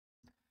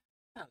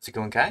How's it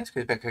going, guys?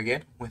 Chris back here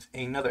again with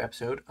another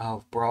episode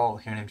of Brawl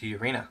here in MTG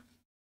Arena.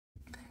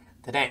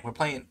 Today we're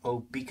playing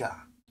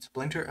Obeka,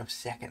 Splinter of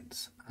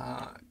Seconds,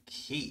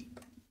 Keep.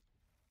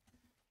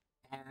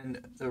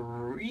 And the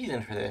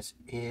reason for this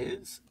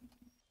is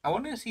I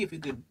wanted to see if you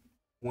could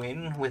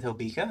win with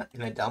Obeka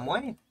in a dumb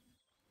way,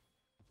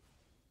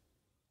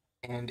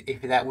 and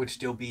if that would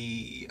still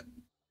be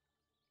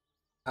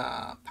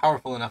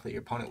powerful enough that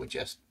your opponent would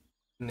just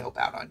nope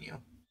out on you.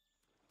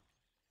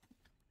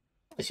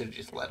 I should have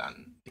just let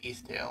on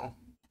these two.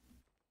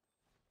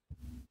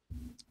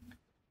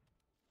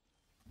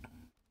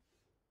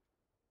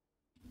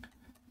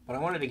 But I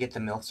wanted to get the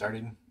mill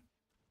started.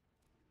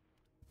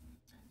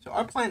 So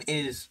our plan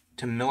is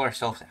to mill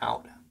ourselves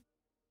out.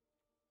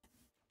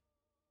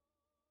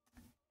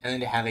 And then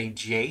to have a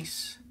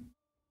Jace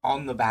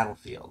on the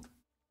battlefield.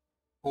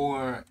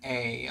 Or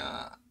a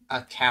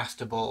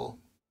castable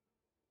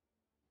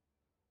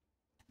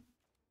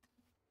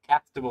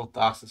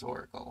Thassa's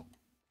Oracle.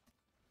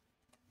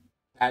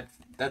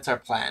 That's our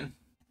plan.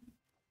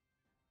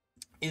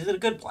 Is it a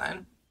good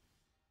plan?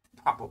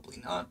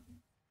 Probably not.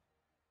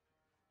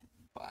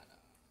 But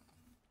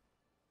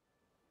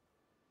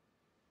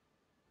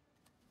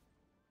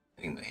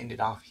I think I'm going to end it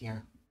off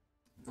here.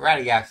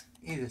 Radagast,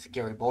 he's a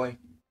scary boy.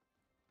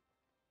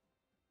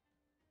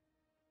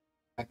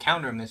 If I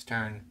counter him this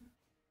turn,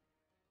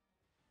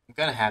 I'm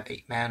going to have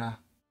 8 mana.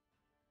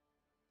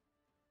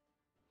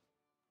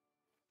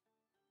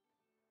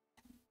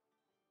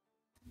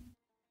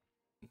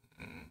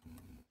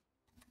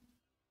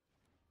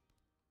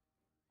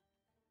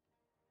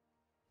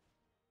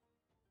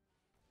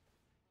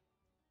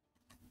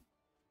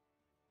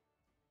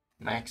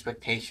 My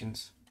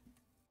expectations.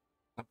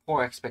 My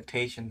poor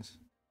expectations.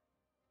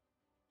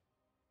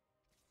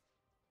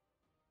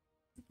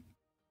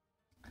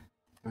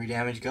 3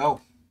 damage,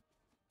 go.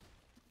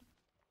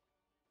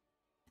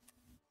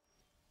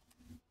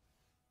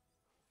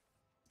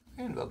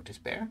 Invoke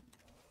Despair.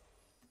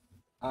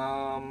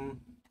 Guess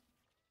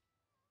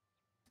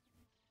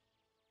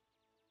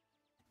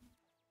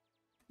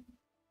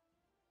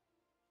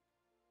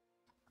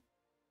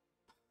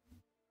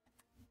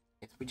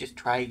we just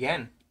try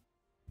again.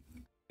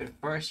 But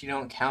first, you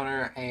don't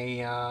counter a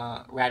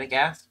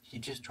Radagast, you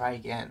just try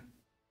again.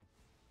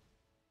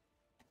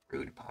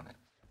 Rude opponent.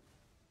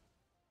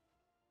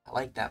 I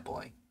like that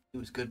boy. He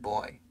was a good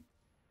boy.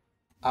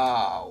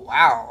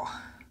 Wow.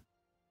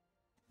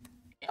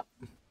 Yep.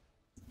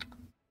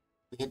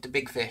 We hit the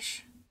big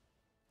fish.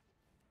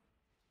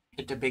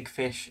 Hit the big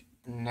fish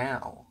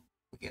now.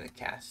 We get a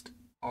cast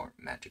or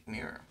magic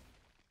mirror.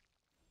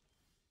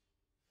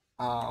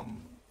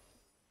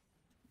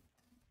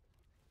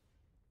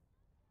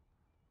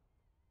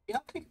 Yeah,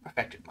 I'll take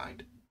Perfected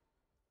Mind.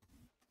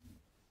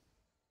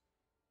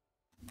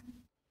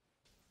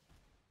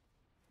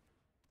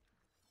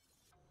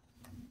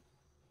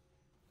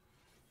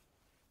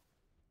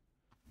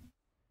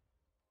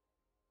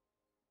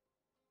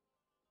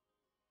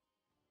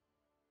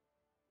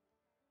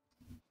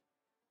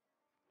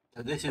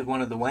 So this is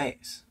one of the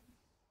ways.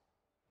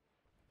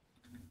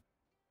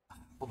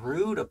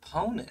 Rude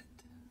opponent.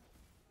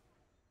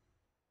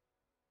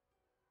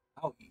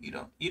 Oh,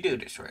 you do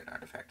destroy an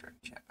artifact or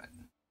enchantment.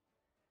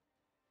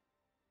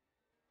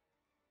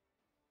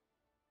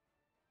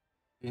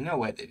 There's no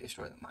way they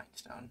destroy the Mind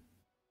Stone.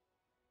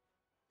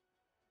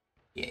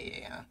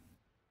 Yeah.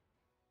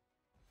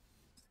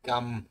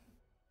 Scum.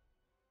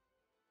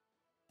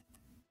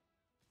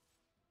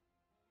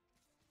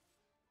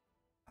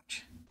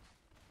 Ouch.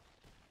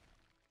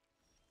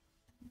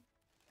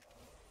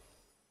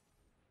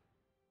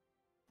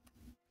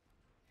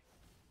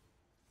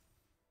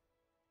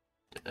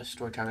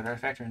 Destroy target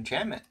artifact or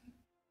enchantment.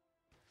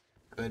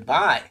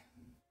 Goodbye.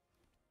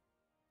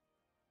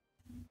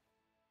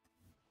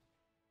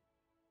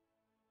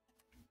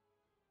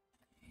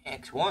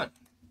 X1.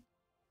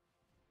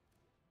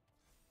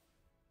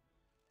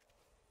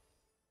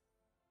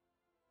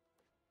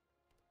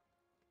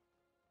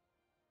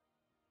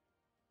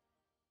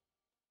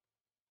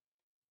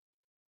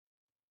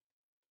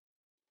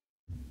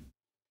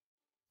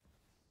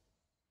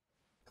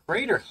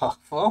 Crater Huff.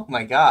 Oh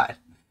my god.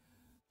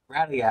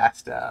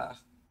 Radagast, your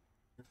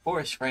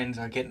forest friends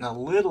are getting a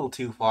little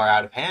too far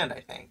out of hand, I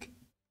think.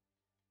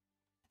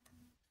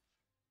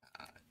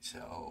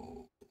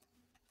 So,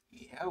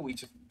 yeah, we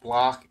just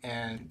block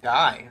and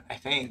die, I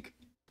think.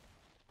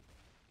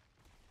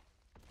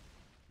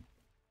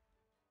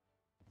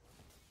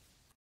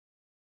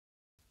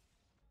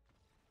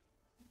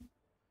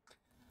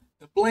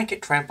 The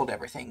blanket trampled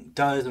everything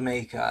does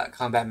make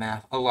combat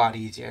math a lot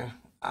easier.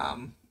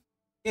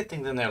 Get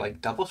things in there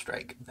like double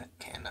strike that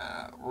can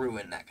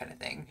ruin that kind of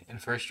thing in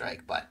first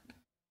strike, but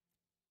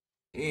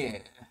yeah.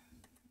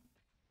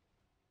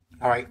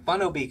 All right, fun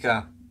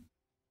Obeka.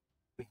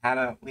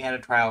 We had a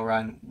trial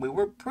run. We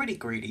were pretty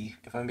greedy,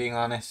 if I'm being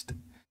honest.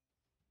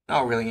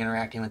 Not really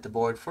interacting with the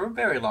board for a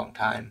very long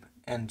time,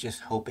 and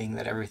just hoping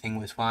that everything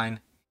was fine.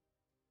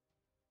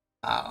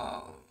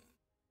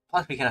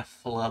 Plus, we kind of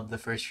flubbed the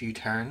first few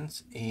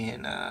turns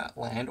in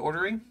land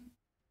ordering.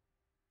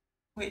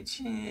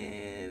 which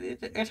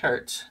it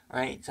hurts,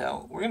 right?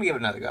 So we're gonna give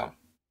it another go.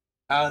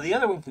 The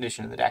other win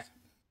condition in the deck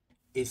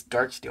is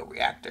Darksteel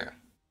Reactor.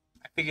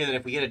 I figure that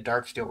if we get a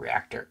Darksteel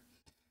Reactor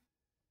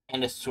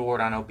and a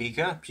sword on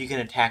Obeka, she can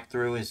attack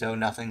through as though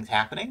nothing's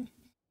happening,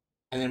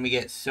 and then we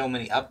get so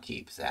many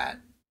upkeeps that,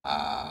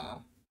 uh,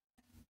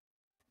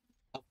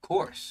 of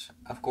course,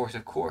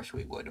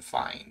 we would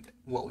find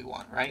what we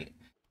want, right?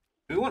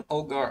 Do we want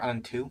Oglor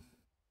on 2?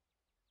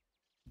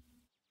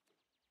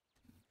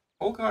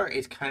 Oglor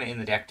is kind of in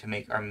the deck to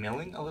make our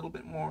milling a little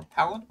bit more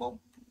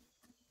palatable.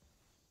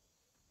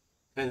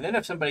 And then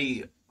if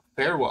somebody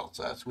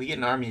farewells us, we get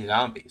an army of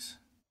zombies.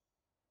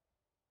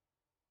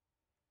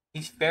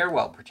 He's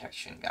farewell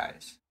protection,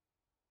 guys.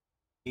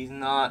 He's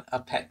not a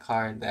pet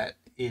card that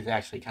is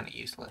actually kind of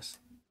useless.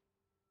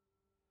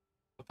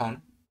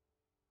 Opponent.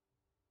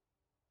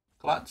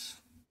 Glutz.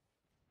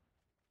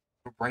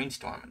 We're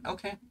brainstorming.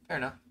 Okay, fair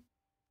enough.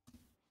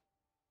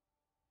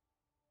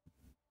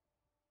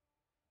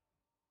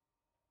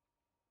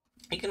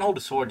 He can hold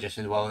a sword just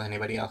as well as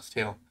anybody else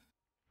too.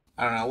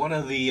 I don't know. One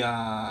of the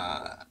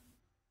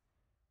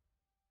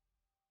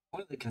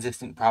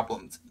consistent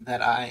problems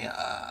that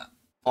I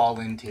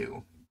fall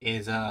into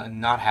is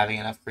not having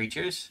enough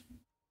creatures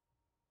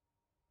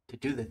to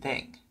do the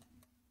thing.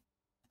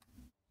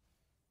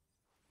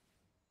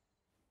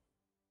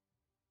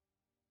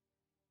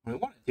 We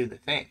want to do the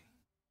thing.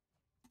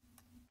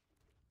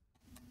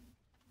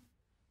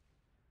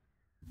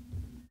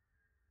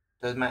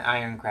 Does my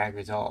Irencrag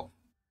resolve?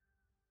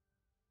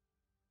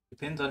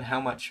 Depends on how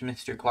much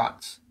Mr.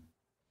 Klotz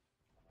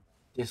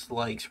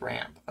dislikes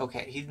ramp.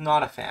 Okay, he's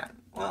not a fan.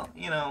 Well,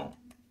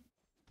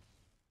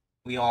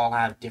 we all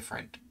have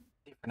different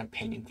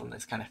opinions on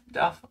this kind of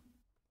stuff.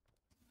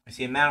 I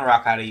see a mana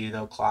rock out of you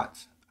though,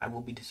 Klotz. I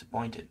will be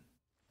disappointed.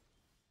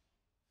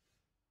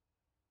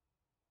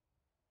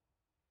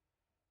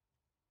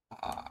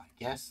 I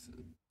guess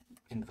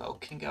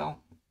Invoke can go.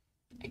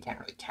 I can't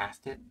really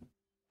cast it.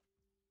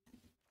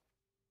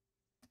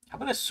 How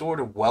about a Sword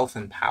of Wealth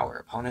and Power,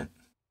 opponent?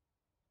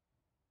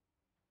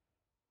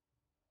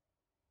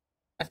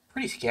 That's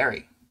pretty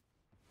scary.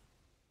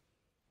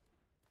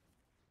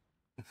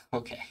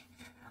 Okay.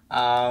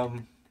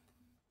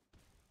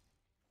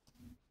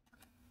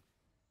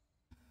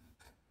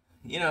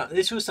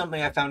 This was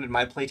something I found in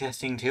my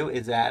playtesting too,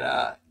 is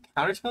that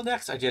counterspell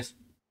decks are just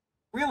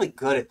really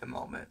good at the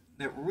moment.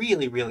 They're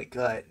really, really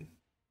good.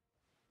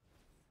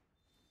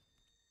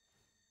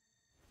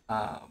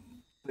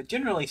 But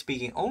generally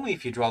speaking, only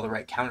if you draw the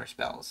right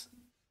counterspells.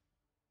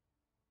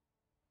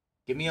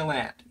 Give me a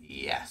land.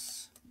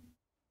 Yes.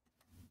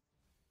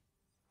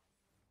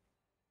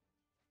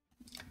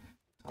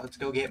 So let's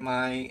go get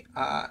my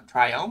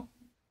Triome.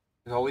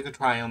 There's always a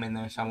Triome in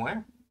there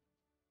somewhere.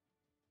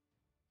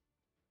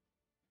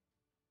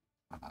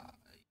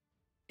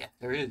 Yeah,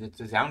 there is. It's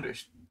a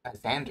Xander's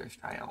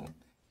Triome.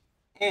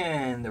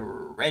 And the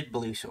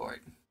red-blue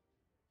sword.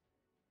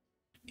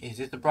 Is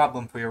this a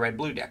problem for your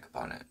red-blue deck,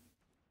 opponent?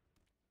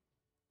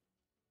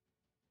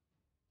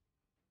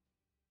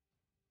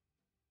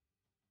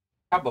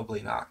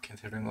 Probably not,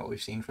 considering what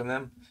we've seen from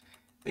them.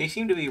 They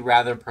seem to be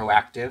rather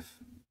proactive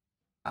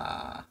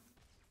uh,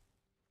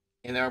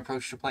 in their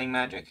approach to playing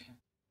Magic.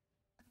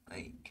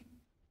 Like,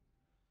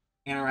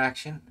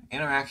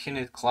 interaction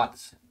is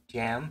Klotz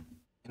jam,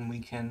 and we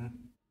can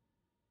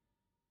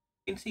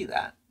see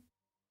that.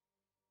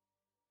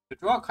 To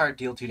draw a card,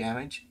 deal 2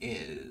 damage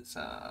is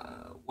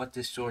what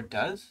this sword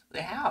does.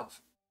 They have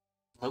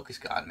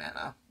Locust God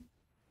mana,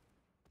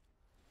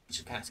 which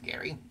is kind of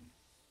scary.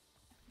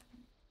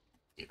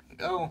 You can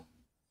go.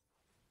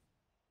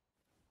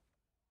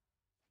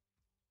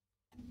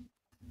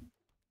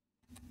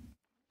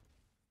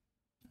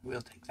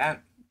 We'll take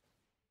that.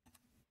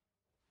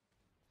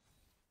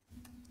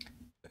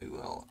 We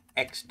will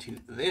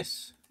execute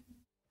this.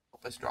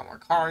 Help us draw more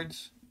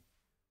cards.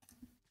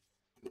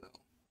 We will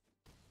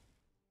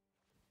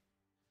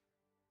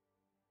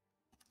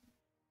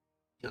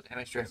deal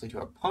damage directly to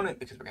our opponent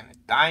because we're going to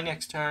die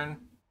next turn.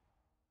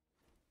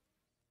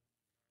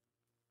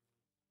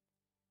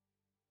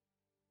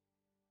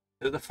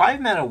 So the 5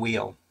 mana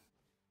wheel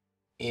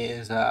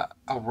is a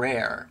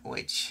rare,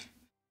 which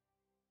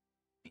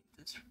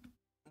is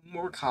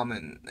more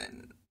common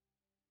than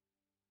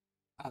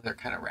other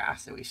kind of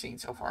wraths that we've seen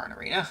so far in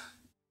Arena.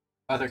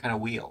 Other kind of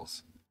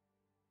wheels.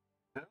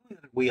 The only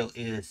wheel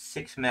is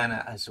 6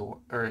 mana Azor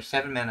or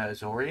 7 mana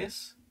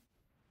Azorius.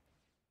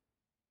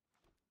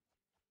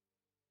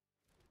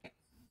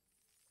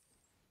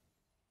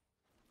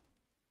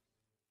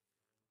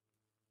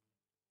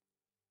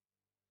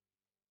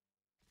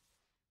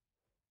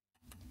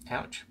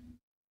 Ouch.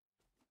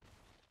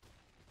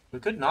 We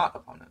could not,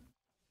 opponent.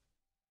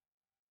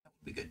 That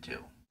would be good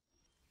too.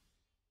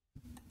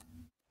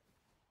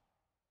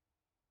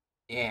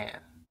 Yeah.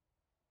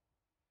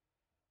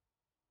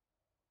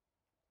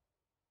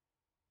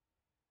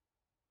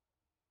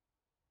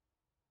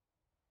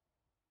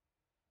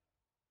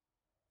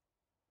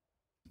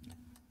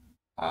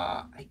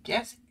 I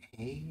guess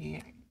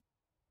Egon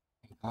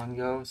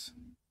goes.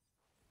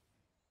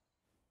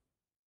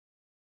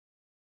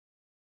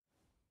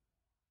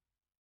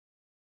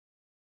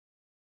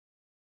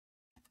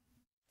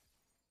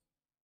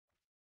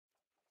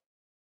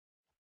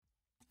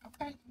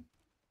 Okay.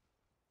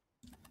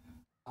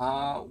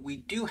 We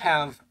do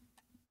have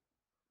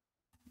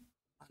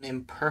an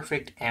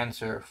imperfect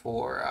answer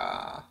for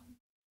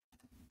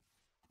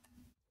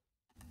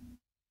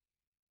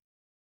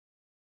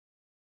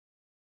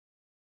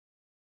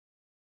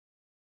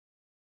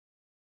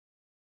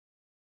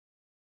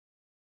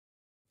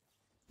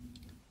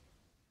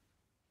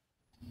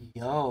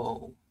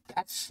yo,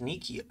 that's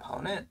sneaky,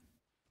 opponent.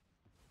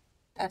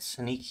 That's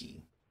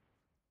sneaky.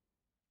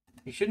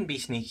 You shouldn't be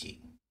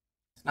sneaky.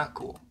 It's not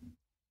cool.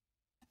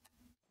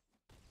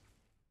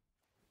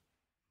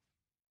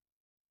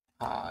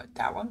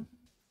 That one.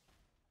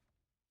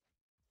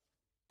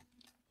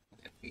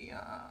 If we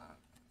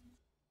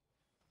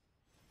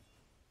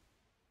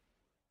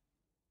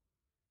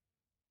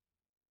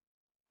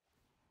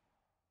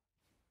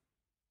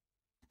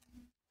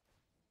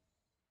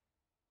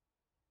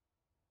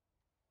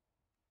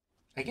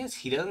I guess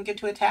he doesn't get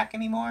to attack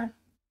anymore.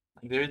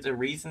 Like there's a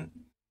reason.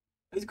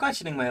 I was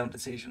questioning my own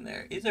decision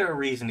there. Is there a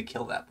reason to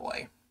kill that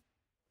boy?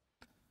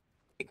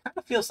 It kind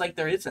of feels like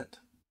there isn't.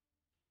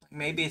 Like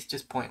maybe it's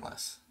just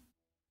pointless.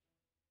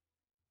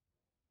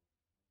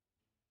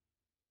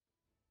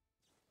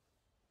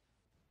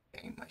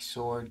 Okay, my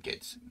sword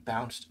gets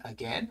bounced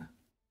again.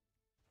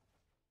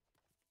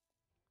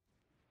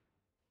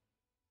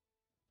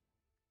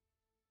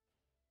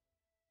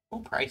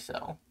 Full price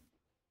though.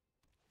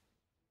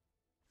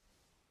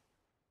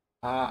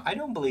 I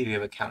don't believe you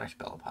have a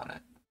counterspell upon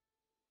it.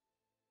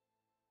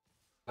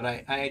 But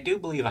I do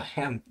believe I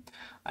am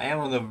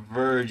on the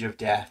verge of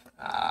death,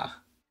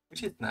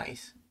 which is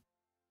nice.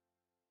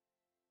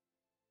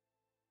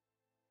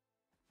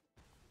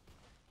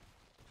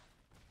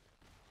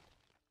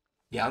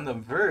 Yeah, on the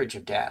verge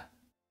of death.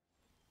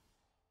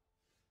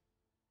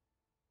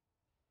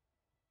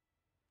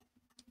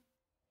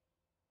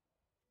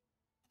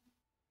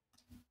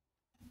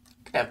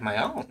 I could have my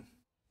own.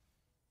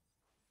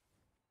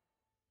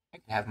 I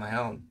could have my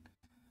own.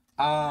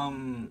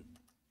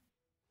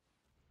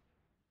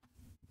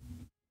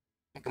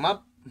 Pick him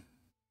up.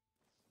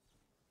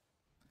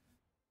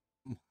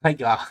 My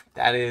God,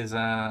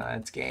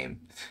 that's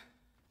game.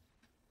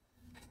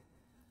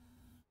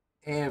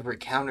 Every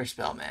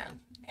counterspell,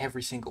 man.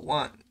 Every single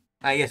one.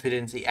 I guess we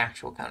didn't see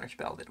actual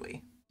counterspell, did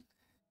we?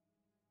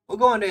 We'll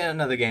go on to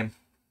another game.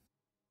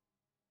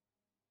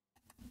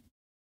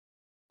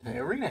 The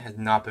arena has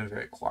not been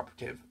very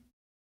cooperative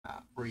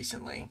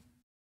recently.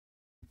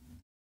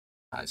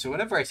 So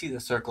whenever I see the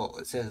circle,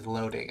 it says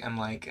loading. I'm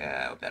like,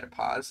 better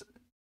pause.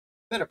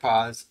 Better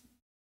pause.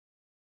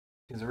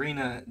 Because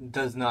arena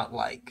does not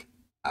like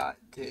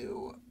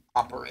to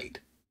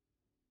operate.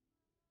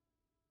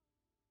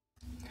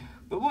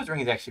 But Wood's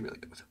Ring is actually really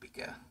good with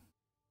Obeka.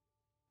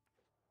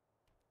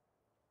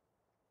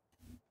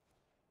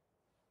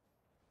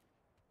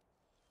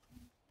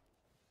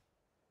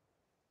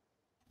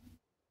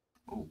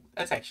 Oh,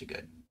 that's actually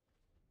good.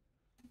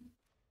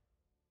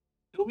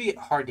 It'll be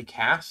hard to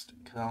cast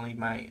because I'll need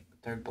my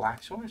third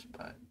black source,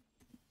 but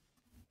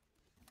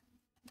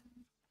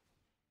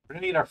we're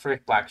gonna need our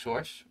first black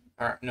source,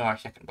 or no, our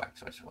second black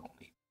source. We'll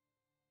need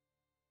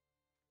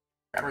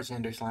Grabber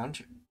Xander's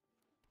Lounge.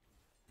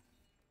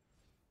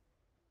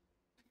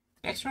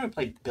 Next, we're gonna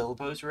play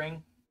Bilbo's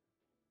Ring.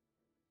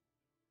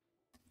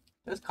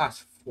 It does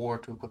cost 4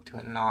 to equip to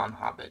a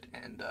non-hobbit,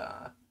 and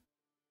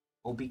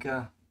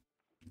Obeka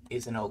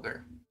is an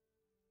ogre,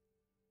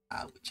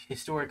 which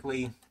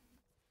historically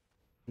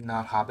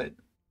not hobbit,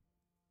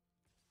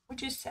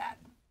 which is sad.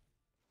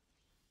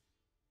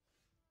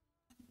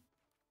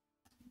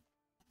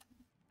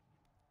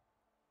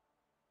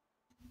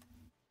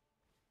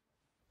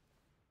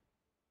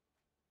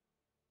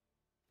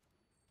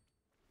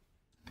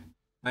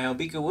 My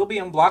Obeka will be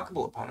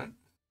unblockable, opponent.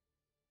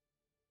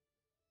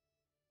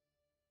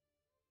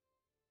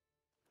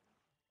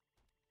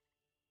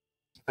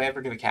 If I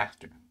ever get a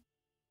caster.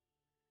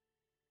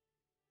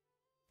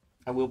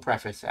 I will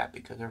preface that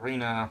because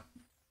Arena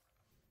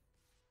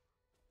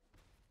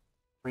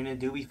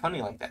do be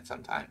funny like that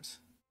sometimes.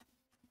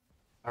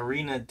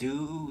 Arena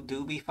do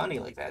be funny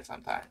like that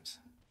sometimes.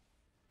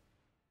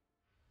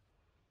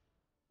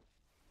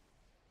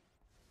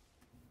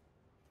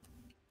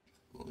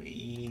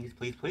 Please,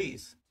 please,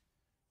 please.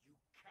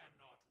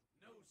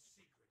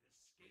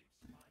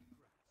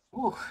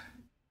 Ooh.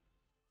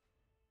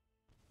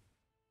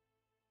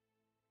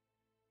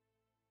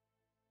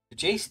 The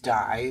Jace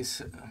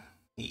dies.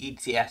 He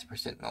eats the Esper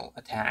Sentinel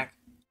attack.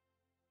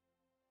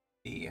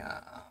 The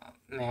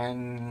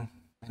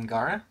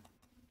Mangara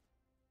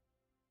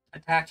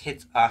attack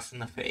hits us in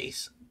the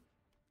face.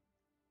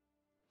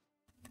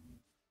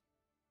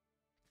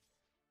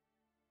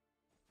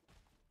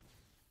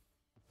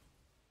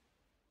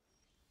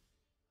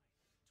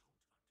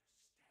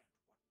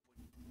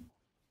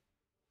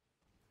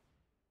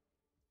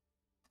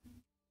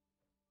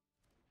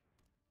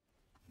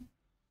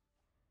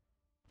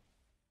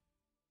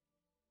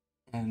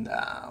 And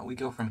we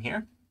go from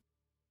here.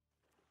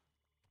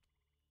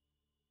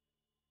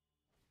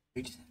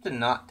 We just have to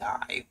not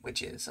die,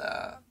 which is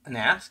an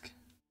ask.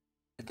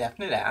 A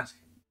definite ask.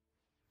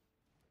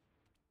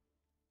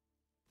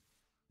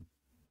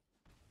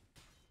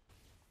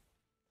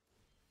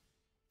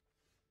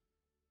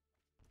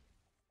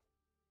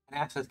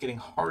 And that's getting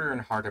harder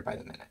and harder by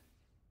the minute.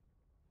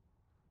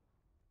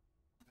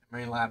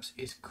 Memory lapse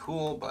is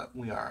cool, but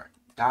we are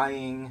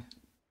dying.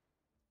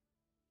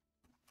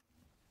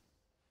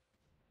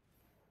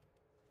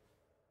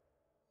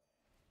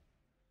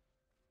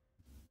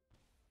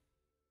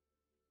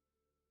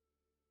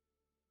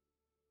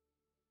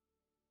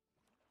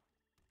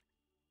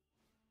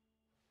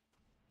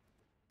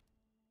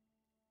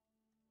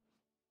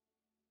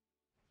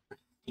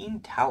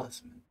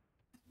 Talisman.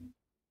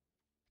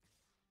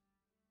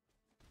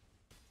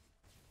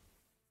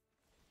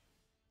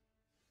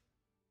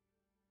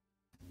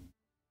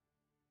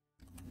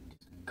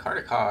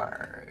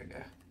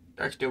 Card.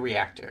 Darksteel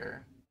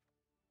Reactor.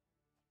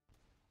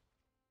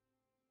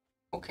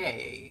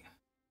 Okay.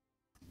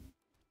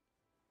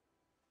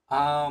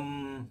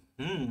 I'm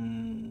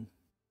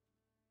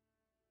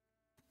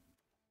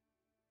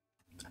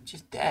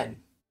just dead.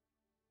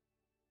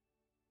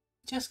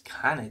 Just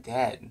kinda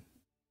dead.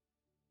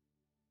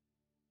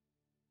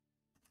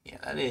 Yeah,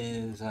 that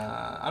is,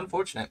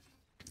 unfortunate.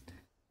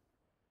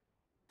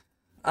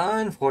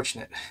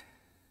 Unfortunate.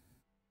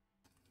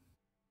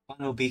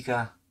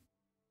 Obeka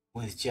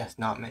was just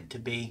not meant to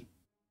be.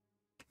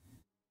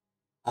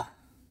 Oh,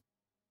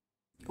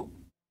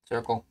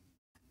 circle.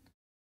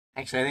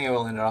 Actually, I think I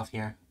will end it off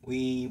here.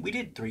 We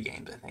did 3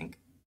 games, I think.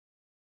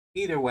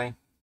 Either way,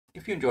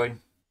 if you enjoyed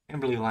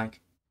and really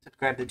like,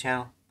 subscribe to the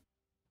channel,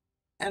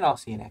 and I'll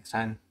see you next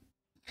time.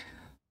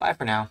 Bye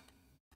for now.